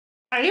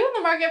Are you in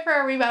the market for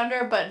a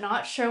rebounder but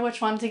not sure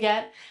which one to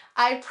get?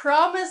 I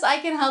promise I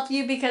can help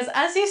you because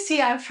as you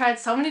see, I've tried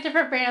so many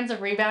different brands of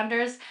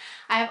rebounders.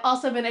 I have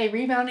also been a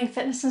rebounding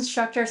fitness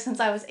instructor since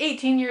I was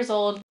 18 years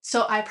old.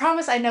 So I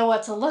promise I know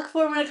what to look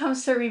for when it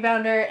comes to a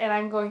rebounder, and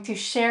I'm going to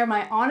share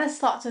my honest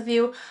thoughts with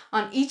you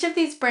on each of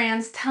these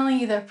brands, telling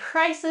you their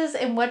prices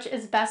and which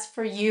is best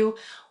for you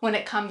when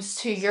it comes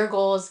to your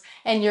goals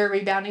and your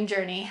rebounding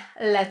journey.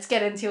 Let's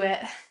get into it.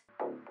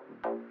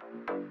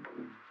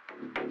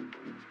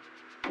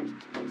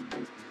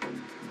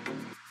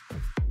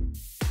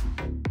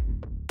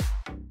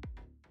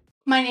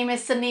 My name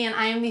is Sydney and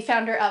I am the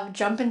founder of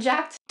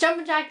Jump&Jacked.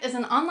 Jump&Jacked is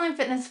an online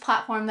fitness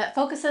platform that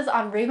focuses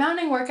on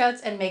rebounding workouts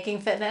and making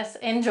fitness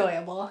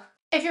enjoyable.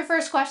 If your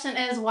first question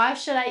is, why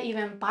should I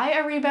even buy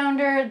a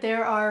rebounder?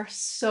 There are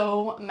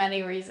so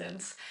many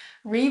reasons.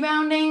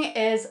 Rebounding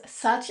is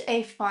such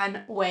a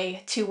fun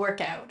way to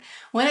work out.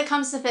 When it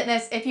comes to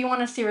fitness, if you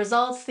want to see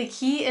results, the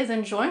key is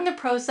enjoying the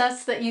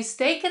process so that you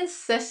stay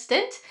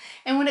consistent.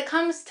 And when it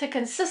comes to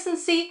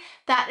consistency,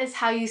 that is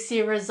how you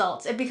see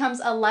results. It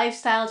becomes a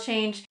lifestyle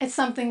change. It's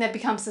something that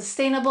becomes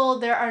sustainable.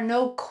 There are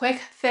no quick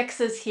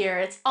fixes here.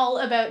 It's all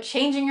about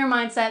changing your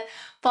mindset,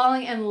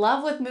 falling in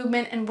love with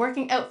movement, and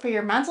working out for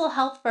your mental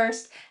health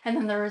first, and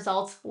then the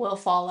results will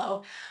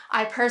follow.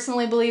 I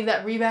personally believe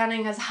that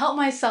rebounding has helped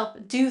myself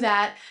do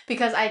that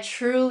because I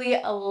truly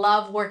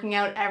love working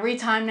out every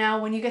time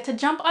now when you get to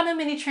jump on a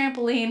mini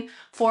trampoline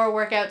for a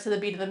workout to the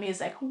beat of the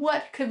music.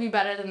 What could be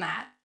better than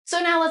that? So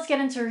now let's get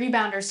into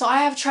rebounders. So I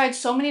have tried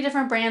so many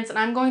different brands and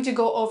I'm going to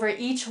go over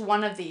each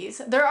one of these.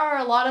 There are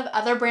a lot of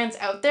other brands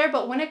out there,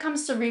 but when it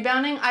comes to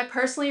rebounding, I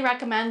personally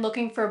recommend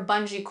looking for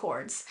bungee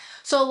cords.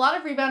 So a lot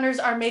of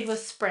rebounders are made with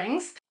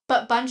springs,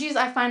 but bungees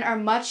I find are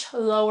much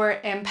lower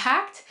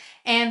impact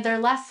and they're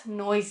less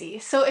noisy.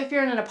 So if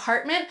you're in an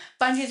apartment,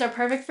 bungees are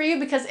perfect for you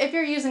because if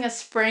you're using a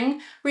spring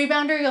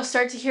rebounder, you'll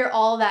start to hear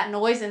all that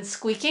noise and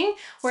squeaking,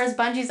 whereas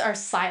bungees are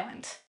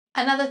silent.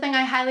 Another thing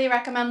I highly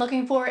recommend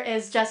looking for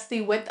is just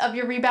the width of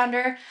your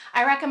rebounder.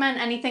 I recommend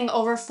anything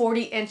over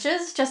 40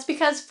 inches just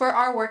because for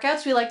our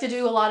workouts, we like to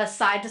do a lot of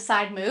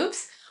side-to-side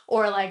moves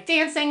or like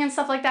dancing and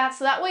stuff like that.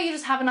 So that way you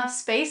just have enough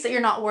space that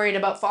you're not worried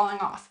about falling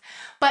off.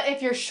 But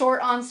if you're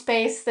short on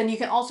space, then you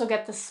can also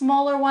get the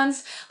smaller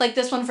ones. Like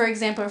this one, for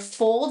example,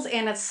 folds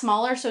and it's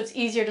smaller, so it's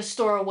easier to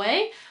store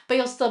away, but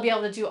you'll still be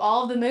able to do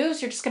all of the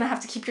moves. You're just gonna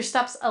have to keep your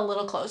steps a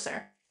little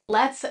closer.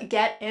 Let's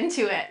get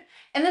into it.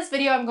 In this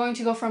video, I'm going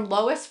to go from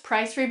lowest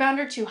price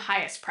rebounder to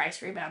highest price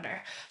rebounder.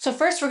 So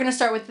first we're gonna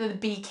start with the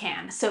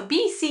BCAN. So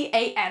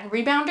BCAN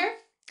rebounder.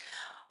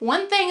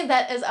 One thing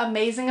that is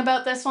amazing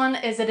about this one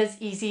is it is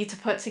easy to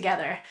put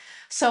together.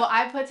 So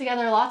I put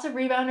together lots of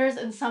rebounders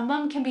and some of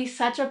them can be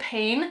such a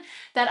pain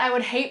that I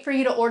would hate for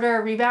you to order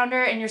a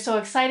rebounder and you're so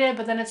excited,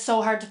 but then it's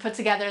so hard to put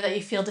together that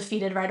you feel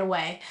defeated right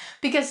away.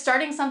 Because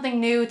starting something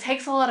new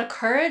takes a lot of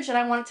courage and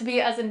I want it to be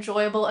as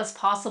enjoyable as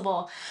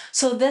possible.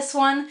 So this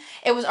one,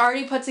 it was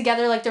already put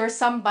together, like there were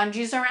some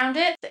bungees around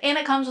it, and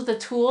it comes with a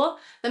tool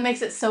that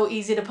makes it so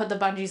easy to put the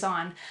bungees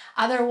on.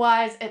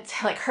 Otherwise, it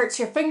like hurts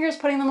your fingers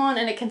putting them on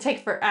and it can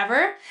take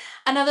forever.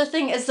 Another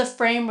thing is the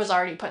frame was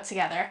already put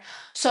together.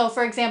 So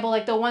for example,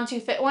 like the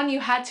OneTwoFit one, you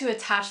had to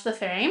attach the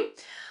frame,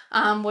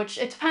 which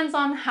it depends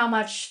on how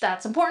much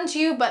that's important to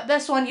you, but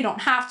this one you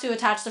don't have to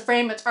attach the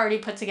frame, it's already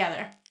put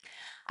together.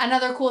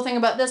 Another cool thing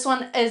about this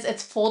one is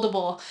it's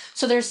foldable.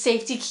 So there's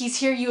safety keys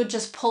here you would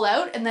just pull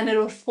out and then it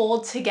would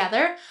fold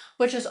together,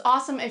 which is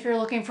awesome if you're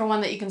looking for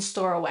one that you can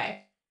store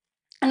away.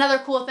 Another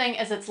cool thing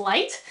is it's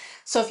light.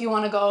 So if you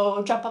want to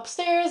go jump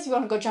upstairs, you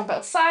want to go jump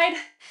outside,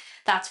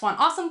 that's one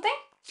awesome thing.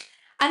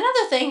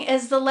 Another thing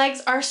is the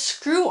legs are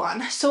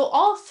screw-on. So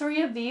all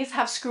three of these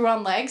have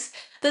screw-on legs.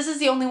 This is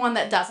the only one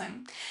that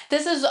doesn't.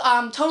 This is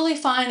totally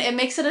fine. It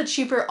makes it a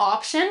cheaper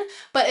option,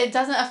 but it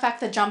doesn't affect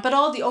the jump at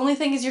all. The only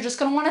thing is you're just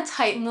gonna wanna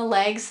tighten the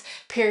legs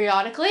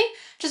periodically,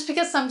 just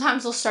because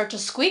sometimes they'll start to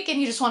squeak and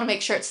you just wanna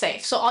make sure it's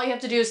safe. So all you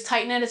have to do is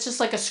tighten it. It's just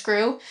like a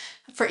screw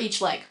for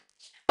each leg.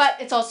 But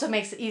it also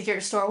makes it easier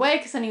to store away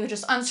because then you would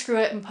just unscrew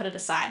it and put it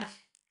aside.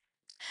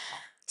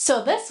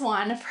 So this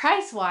one,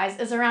 price-wise,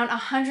 is around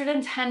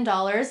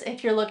 $110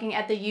 if you're looking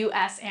at the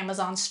US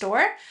Amazon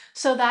store.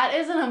 So that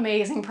is an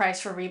amazing price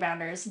for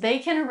rebounders. They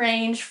can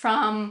range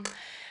from,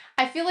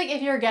 I feel like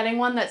if you're getting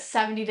one that's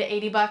 70 to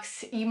 80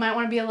 bucks, you might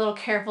want to be a little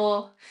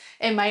careful.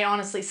 It might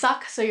honestly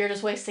suck, so you're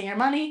just wasting your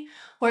money.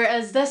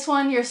 Whereas this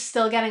one, you're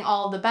still getting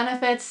all of the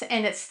benefits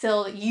and it's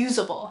still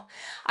usable.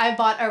 I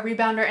bought a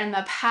rebounder in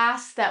the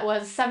past that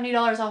was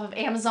 $70 off of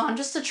Amazon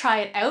just to try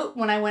it out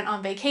when I went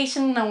on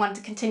vacation and I wanted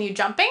to continue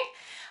jumping.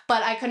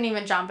 But I couldn't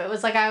even jump. It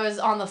was like I was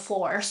on the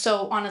floor.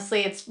 So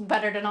honestly, it's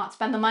better to not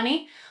spend the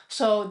money.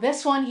 So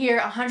this one here,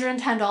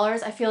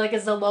 $110, I feel like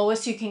is the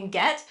lowest you can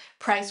get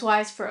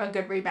price-wise for a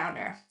good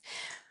rebounder.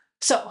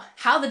 So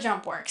how the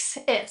jump works,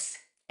 it's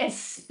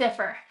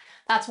stiffer.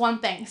 That's one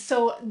thing.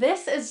 So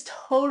this is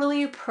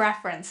totally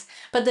preference,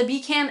 but the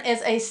BCAN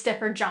is a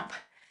stiffer jump.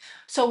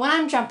 So when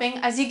I'm jumping,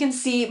 as you can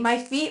see, my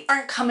feet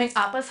aren't coming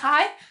up as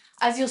high.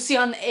 As you'll see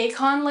on the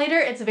ACON later,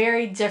 it's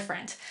very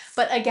different.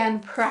 But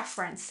again,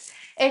 preference.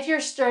 If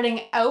you're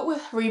starting out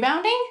with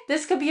rebounding,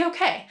 this could be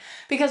okay,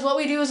 because what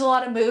we do is a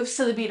lot of moves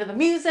to the beat of the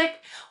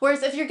music,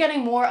 whereas if you're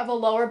getting more of a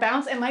lower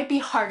bounce, it might be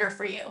harder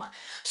for you.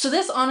 So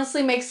this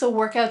honestly makes the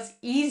workouts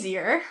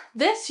easier.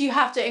 This, you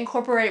have to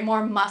incorporate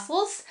more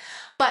muscles.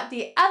 But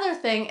the other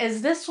thing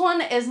is this one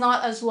is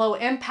not as low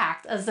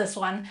impact as this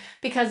one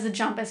because the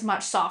jump is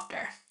much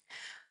softer.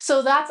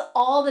 So that's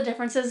all the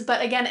differences.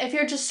 But again, if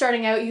you're just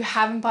starting out, you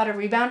haven't bought a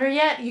rebounder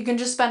yet, you can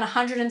just spend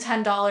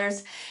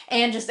 $110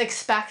 and just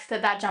expect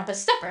that that jump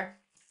is stiffer.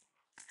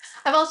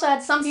 I've also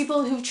had some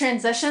people who've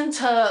transitioned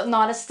to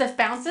not as stiff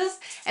bounces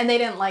and they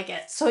didn't like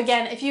it. So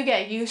again, if you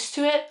get used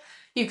to it,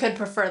 you could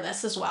prefer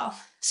this as well.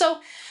 So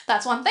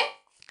that's one thing.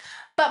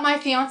 But my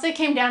fiance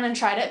came down and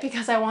tried it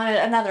because I wanted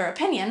another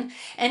opinion,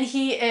 and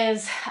he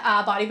is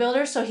a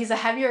bodybuilder, so he's a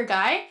heavier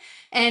guy,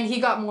 and he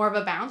got more of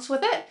a bounce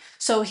with it.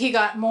 So he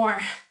got more,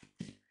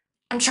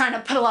 I'm trying to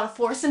put a lot of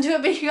force into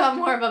it, but he got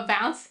more of a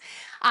bounce.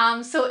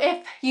 So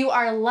if you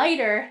are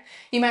lighter,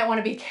 you might want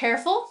to be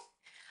careful.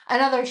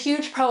 Another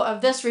huge pro of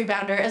this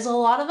rebounder is a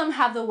lot of them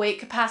have the weight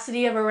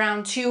capacity of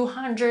around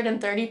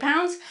 230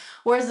 pounds,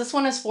 whereas this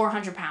one is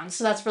 400 pounds.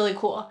 So that's really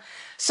cool.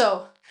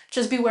 So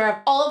just beware of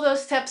all of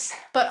those tips.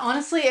 But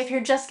honestly, if you're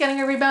just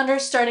getting a rebounder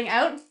starting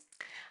out,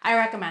 I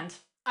recommend.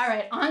 All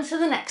right, on to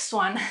the next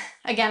one.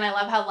 Again, I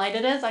love how light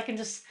it is. I can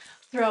just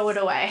throw it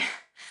away.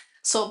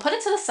 So we'll put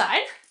it to the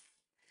side.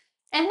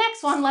 And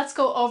next one, let's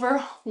go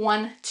over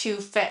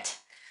OneTwoFit.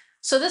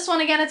 So this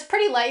one, again, it's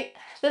pretty light.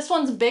 This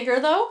one's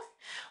bigger though,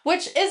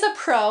 which is a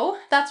pro.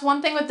 That's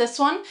one thing with this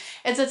one,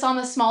 is it's on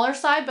the smaller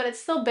side, but it's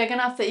still big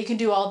enough that you can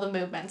do all the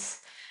movements.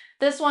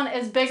 This one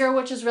is bigger,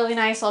 which is really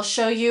nice. I'll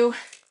show you.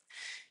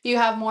 You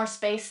have more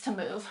space to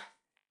move.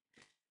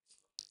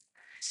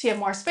 So you have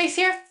more space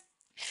here.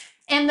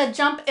 And the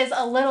jump is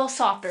a little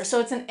softer, so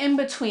it's an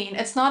in-between.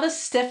 It's not as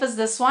stiff as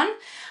this one,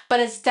 but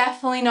it's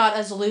definitely not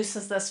as loose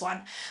as this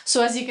one.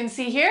 So as you can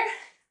see here,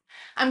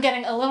 I'm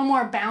getting a little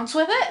more bounce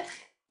with it,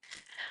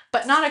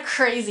 but not a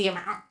crazy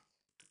amount.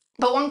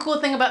 But one cool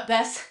thing about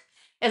this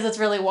is it's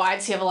really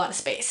wide, so you have a lot of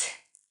space.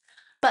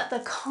 But the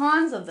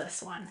cons of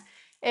this one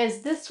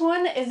is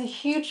a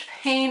huge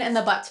pain in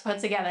the butt to put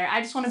together.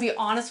 I just want to be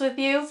honest with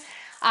you.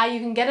 You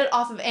can get it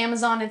off of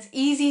Amazon. It's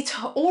easy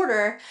to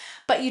order,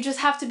 but you just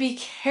have to be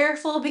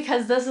careful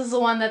because this is the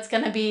one that's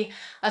going to be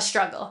a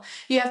struggle.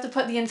 You have to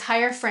put the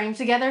entire frame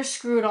together,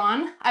 screw it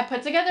on. I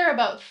put together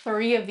about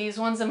 3 of these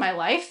ones in my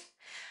life.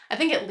 I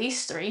think at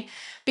least 3,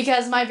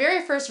 because my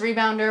very first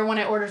rebounder when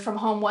I ordered from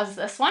home was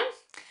this one.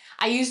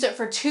 I used it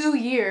for 2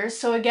 years.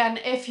 So again,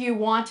 if you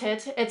want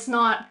it, it's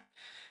not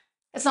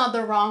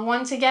the wrong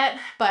one to get,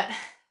 but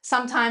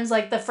sometimes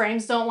like the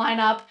frames don't line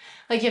up.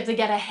 Like you have to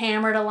get a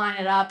hammer to line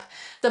it up.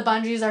 The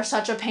bungees are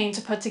such a pain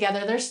to put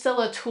together. They're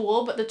still a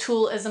tool, but the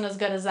tool isn't as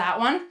good as that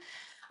one.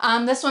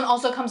 This one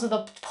also comes with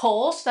a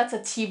pole, so that's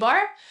a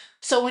T-bar.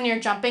 So when you're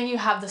jumping, you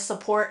have the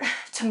support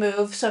to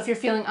move. So if you're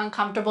feeling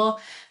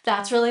uncomfortable,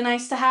 that's really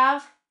nice to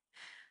have.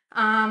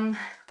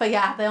 But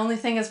yeah, the only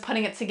thing is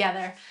putting it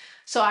together.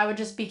 So I would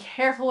just be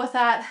careful with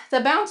that.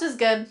 The bounce is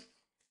good.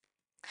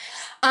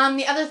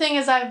 The other thing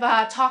is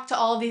I've talked to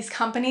all of these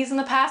companies in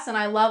the past, and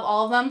I love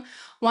all of them.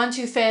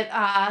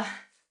 OneTwoFit,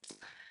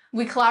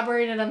 we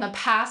collaborated in the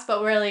past,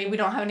 but really we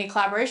don't have any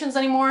collaborations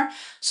anymore.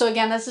 So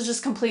again, this is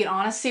just complete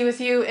honesty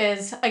with you,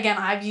 is again,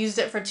 I've used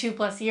it for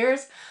 2+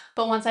 years,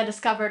 but once I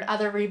discovered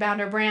other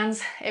rebounder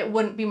brands, it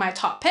wouldn't be my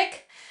top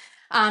pick.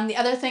 The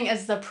other thing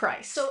is the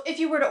price. So if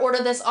you were to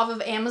order this off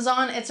of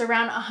Amazon, it's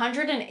around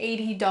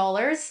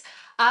 $180.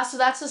 So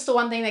that's just the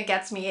one thing that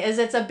gets me, is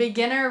it's a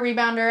beginner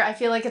rebounder. I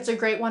feel like it's a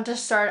great one to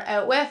start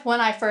out with. When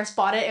I first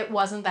bought it, it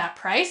wasn't that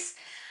price.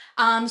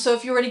 So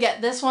if you were to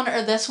get this one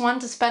or this one,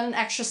 to spend an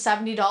extra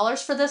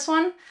 $70 for this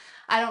one,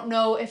 I don't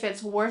know if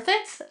it's worth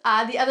it.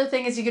 The other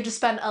thing is you could just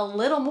spend a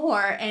little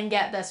more and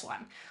get this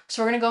one.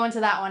 So we're gonna go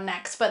into that one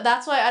next. But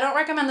that's why I don't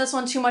recommend this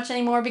one too much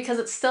anymore, because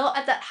it's still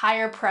at that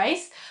higher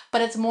price,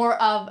 but it's more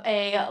of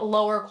a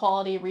lower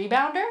quality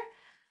rebounder.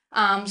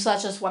 So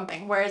that's just one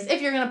thing. Whereas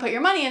if you're going to put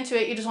your money into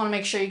it, you just want to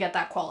make sure you get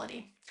that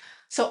quality.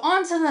 So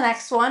on to the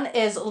next one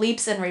is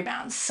leaps and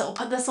rebounds. So we'll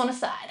put this one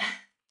aside.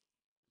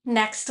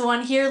 Next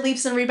one here,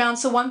 leaps and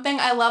rebounds. So one thing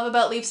I love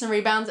about leaps and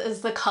rebounds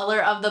is the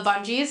color of the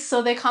bungees.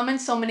 So they come in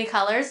so many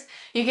colors.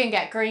 You can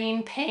get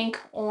green, pink,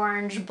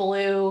 orange,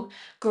 blue,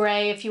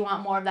 gray if you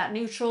want more of that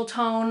neutral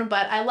tone.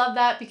 But I love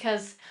that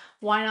because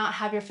why not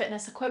have your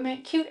fitness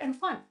equipment cute and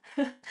fun?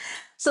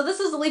 So this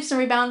is the leaps and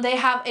rebound. They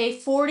have a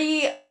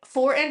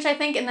 44-inch, I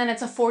think, and then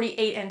it's a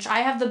 48-inch. I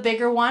have the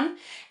bigger one.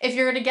 If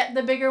you're gonna get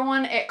the bigger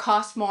one, it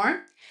costs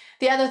more.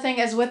 The other thing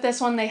is with this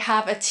one, they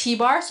have a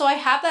T-bar. So I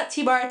have that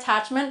T-bar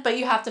attachment, but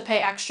you have to pay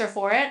extra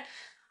for it.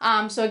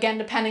 So again,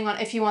 depending on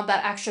if you want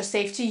that extra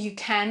safety, you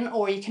can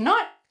or you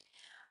cannot.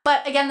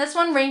 But again, this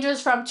one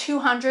ranges from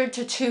 $200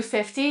 to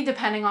 $250,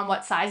 depending on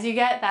what size you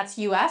get. That's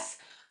US.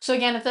 So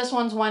again, if this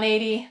one's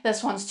 $180,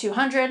 this one's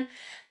 $200.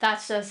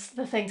 That's just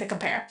the thing to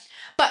compare.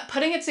 But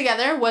putting it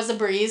together was a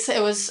breeze.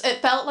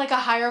 It felt like a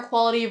higher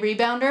quality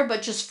rebounder,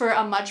 but just for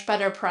a much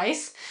better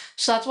price.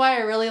 So that's why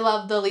I really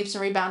love the leaps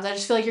and rebounds. I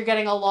just feel like you're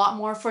getting a lot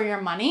more for your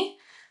money.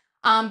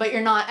 but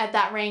you're not at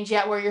that range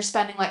yet where you're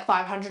spending like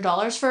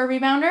 $500 for a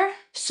rebounder.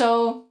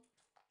 So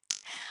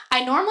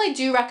I normally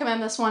do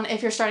recommend this one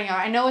if you're starting out.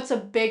 I know it's a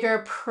bigger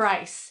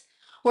price,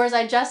 whereas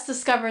I just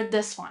discovered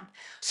this one.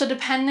 So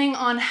depending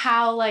on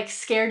how like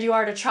scared you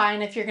are to try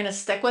and if you're gonna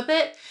stick with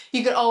it,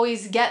 you could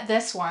always get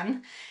this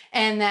one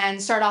and then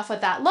start off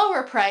with that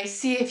lower price,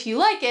 see if you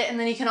like it, and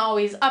then you can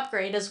always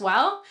upgrade as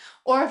well.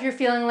 Or if you're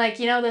feeling like,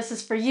 you know, this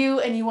is for you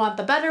and you want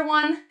the better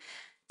one,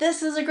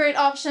 this is a great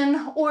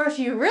option. Or if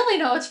you really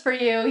know it's for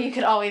you, you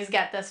could always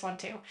get this one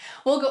too.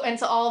 We'll go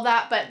into all of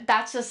that, but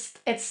that's just,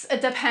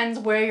 it depends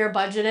where your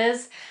budget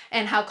is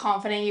and how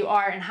confident you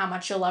are and how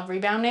much you'll love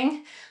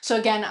rebounding. So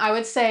again, I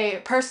would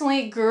say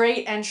personally,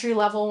 great entry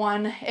level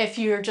one. If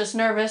you're just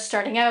nervous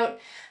starting out,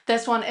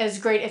 this one is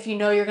great if you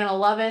know you're gonna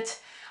love it.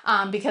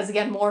 Because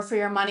again, more for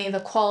your money, the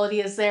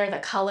quality is there, the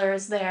color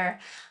is there.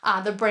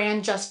 The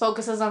brand just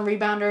focuses on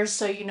rebounders,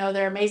 so you know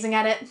they're amazing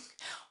at it.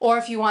 Or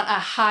if you want a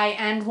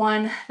high-end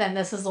one, then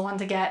this is the one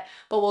to get,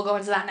 but we'll go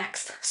into that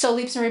next. So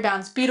leaps and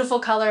rebounds, beautiful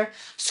color,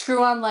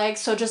 screw-on legs.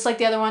 So just like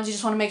the other ones, you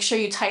just wanna make sure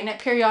you tighten it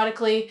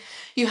periodically.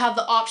 You have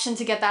the option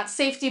to get that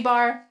safety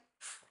bar.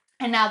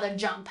 And now the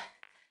jump.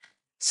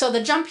 So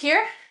the jump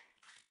here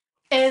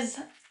is,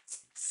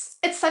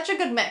 it's such a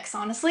good mix,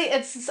 honestly.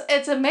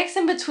 It's a mix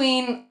in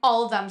between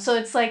all of them. So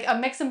it's like a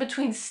mix in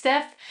between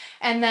stiff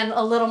and then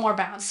a little more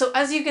bounce. So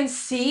as you can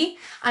see,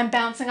 I'm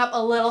bouncing up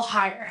a little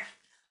higher,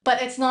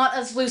 but it's not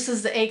as loose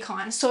as the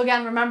ACON. So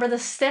again, remember the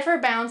stiffer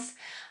bounce,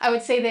 I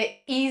would say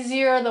the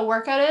easier the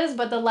workout is,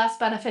 but the less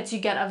benefits you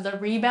get of the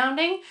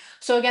rebounding.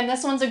 So again,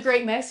 this one's a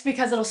great mix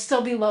because it'll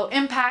still be low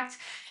impact.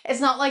 It's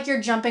not like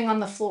you're jumping on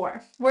the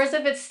floor. Whereas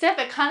if it's stiff,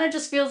 it kind of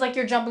just feels like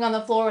you're jumping on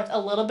the floor with a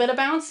little bit of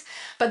bounce,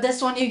 but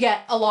this one you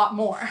get a lot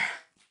more.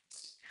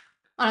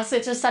 Honestly,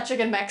 it's just such a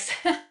good mix.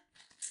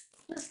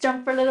 Let's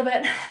jump for a little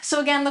bit.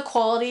 So again, the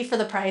quality for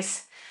the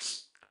price,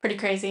 pretty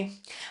crazy.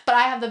 But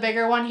I have the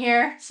bigger one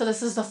here. So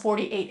this is the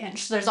 48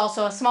 inch. So there's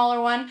also a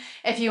smaller one.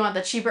 If you want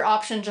the cheaper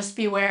option, just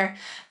beware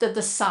that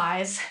the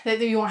size, that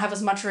you won't have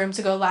as much room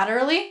to go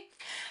laterally.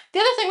 The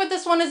other thing with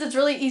this one is it's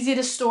really easy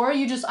to store.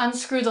 You just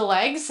unscrew the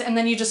legs and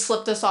then you just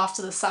slip this off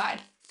to the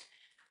side.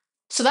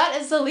 So that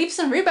is the leaps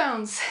and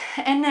rebounds.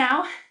 And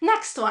now,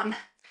 next one.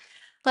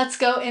 Let's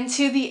go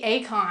into the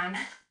ACON.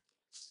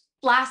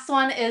 Last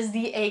one is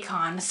the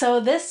ACON.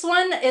 So this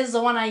one is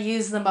the one I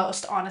use the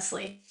most,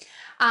 honestly.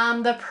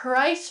 The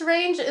price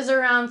range is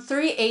around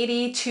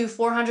 $380 to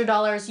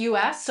 $400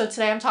 US. So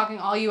today I'm talking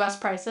all US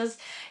prices,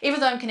 even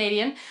though I'm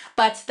Canadian,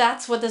 but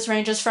that's what this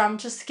range is from,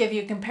 just to give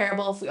you a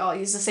comparable if we all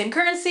use the same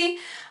currency.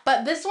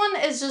 But this one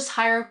is just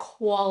higher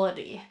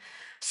quality.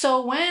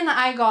 So when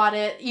I got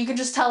it, you could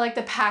just tell like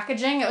the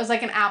packaging, it was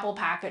like an Apple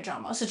package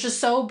almost. It's just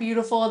so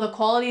beautiful. The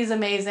quality is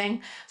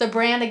amazing. The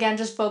brand again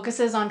just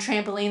focuses on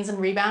trampolines and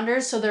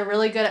rebounders, so they're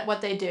really good at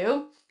what they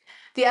do.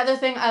 The other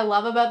thing I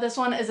love about this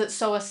one is it's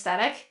so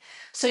aesthetic.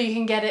 So you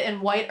can get it in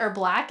white or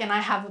black, and I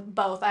have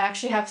both. I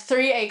actually have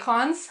 3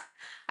 ACONs.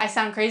 I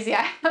sound crazy.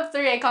 I have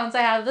 3 ACONs.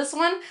 I have this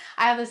one,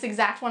 I have this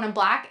exact one in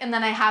black, and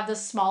then I have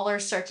this smaller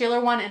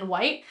circular one in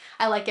white.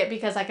 I like it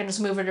because I can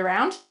just move it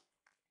around.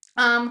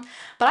 But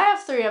I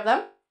have 3 of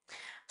them.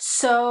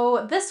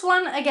 So this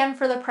one, again,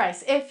 for the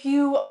price. If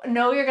you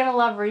know you're gonna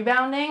love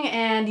rebounding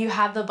and you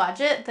have the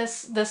budget,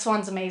 this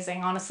one's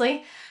amazing,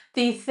 honestly.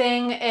 The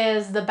thing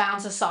is the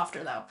bounce is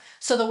softer though.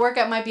 So the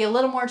workout might be a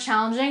little more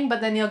challenging, but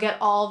then you'll get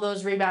all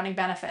those rebounding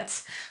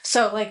benefits.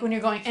 So like when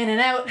you're going in and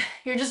out,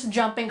 you're just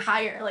jumping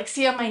higher. Like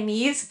see how my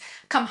knees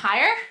come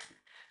higher?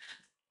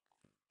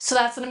 So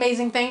that's an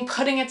amazing thing.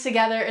 Putting it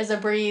together is a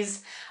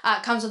breeze.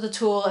 It comes with a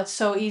tool. It's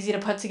so easy to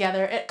put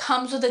together. It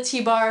comes with a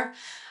T-bar.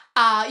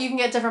 You can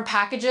get different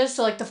packages.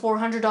 So like the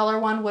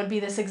 $400 one would be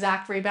this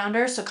exact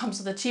rebounder. So it comes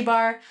with a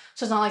T-bar.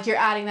 So it's not like you're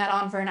adding that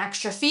on for an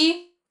extra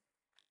fee.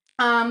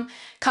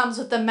 Comes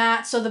with the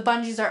mat, so the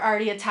bungees are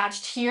already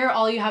attached here.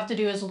 All you have to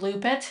do is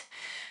loop it.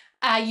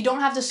 You don't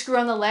have to screw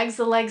on the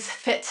legs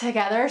fit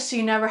together, so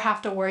you never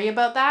have to worry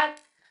about that.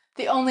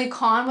 The only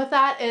con with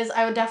that is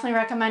I would definitely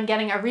recommend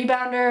getting a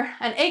rebounder,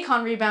 an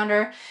ACON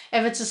rebounder,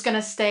 if it's just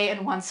gonna stay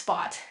in one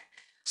spot.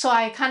 So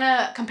I kind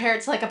of compare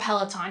it to like a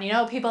Peloton. You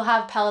know, people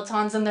have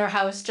Pelotons in their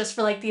house just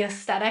for like the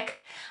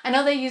aesthetic. I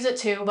know they use it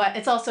too, but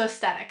it's also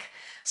aesthetic.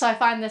 So I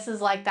find this is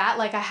like that.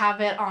 Like I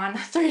have it on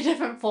 3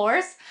 different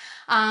floors.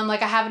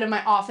 Like I have it in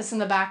my office in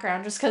the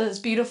background just because it's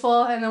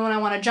beautiful, and then when I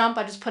want to jump,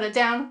 I just put it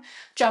down,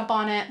 jump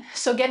on it.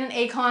 So get an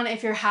ACON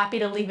if you're happy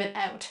to leave it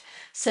out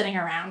sitting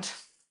around.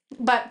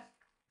 But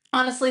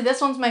honestly, this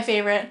one's my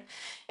favorite.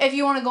 If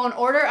you want to go in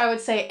order, I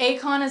would say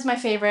ACON is my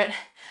favorite,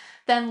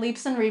 then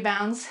leaps and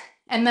rebounds,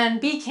 and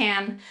then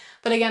BCAN.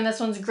 But again, this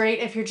one's great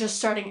if you're just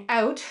starting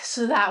out.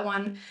 So that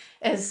one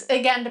is,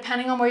 again,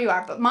 depending on where you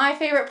are. But my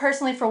favorite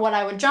personally for what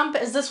I would jump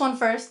is this one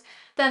first,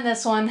 then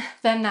this one,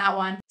 then that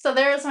one. So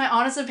there is my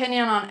honest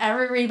opinion on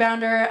every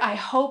rebounder. I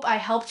hope I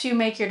helped you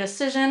make your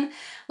decision.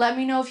 Let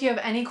me know if you have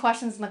any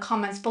questions in the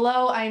comments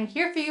below. I am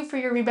here for you for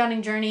your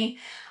rebounding journey.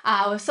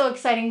 It was so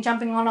exciting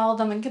jumping on all of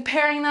them and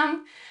comparing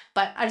them,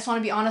 but I just want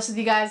to be honest with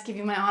you guys, give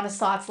you my honest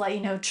thoughts, let you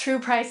know true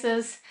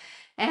prices.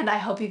 and I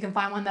hope you can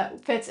find one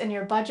that fits in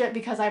your budget,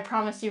 because I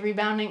promise you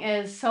rebounding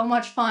is so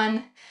much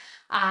fun,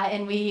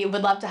 and we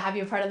would love to have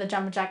you part of the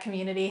Jump and Jack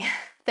community.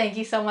 Thank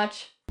you so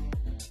much.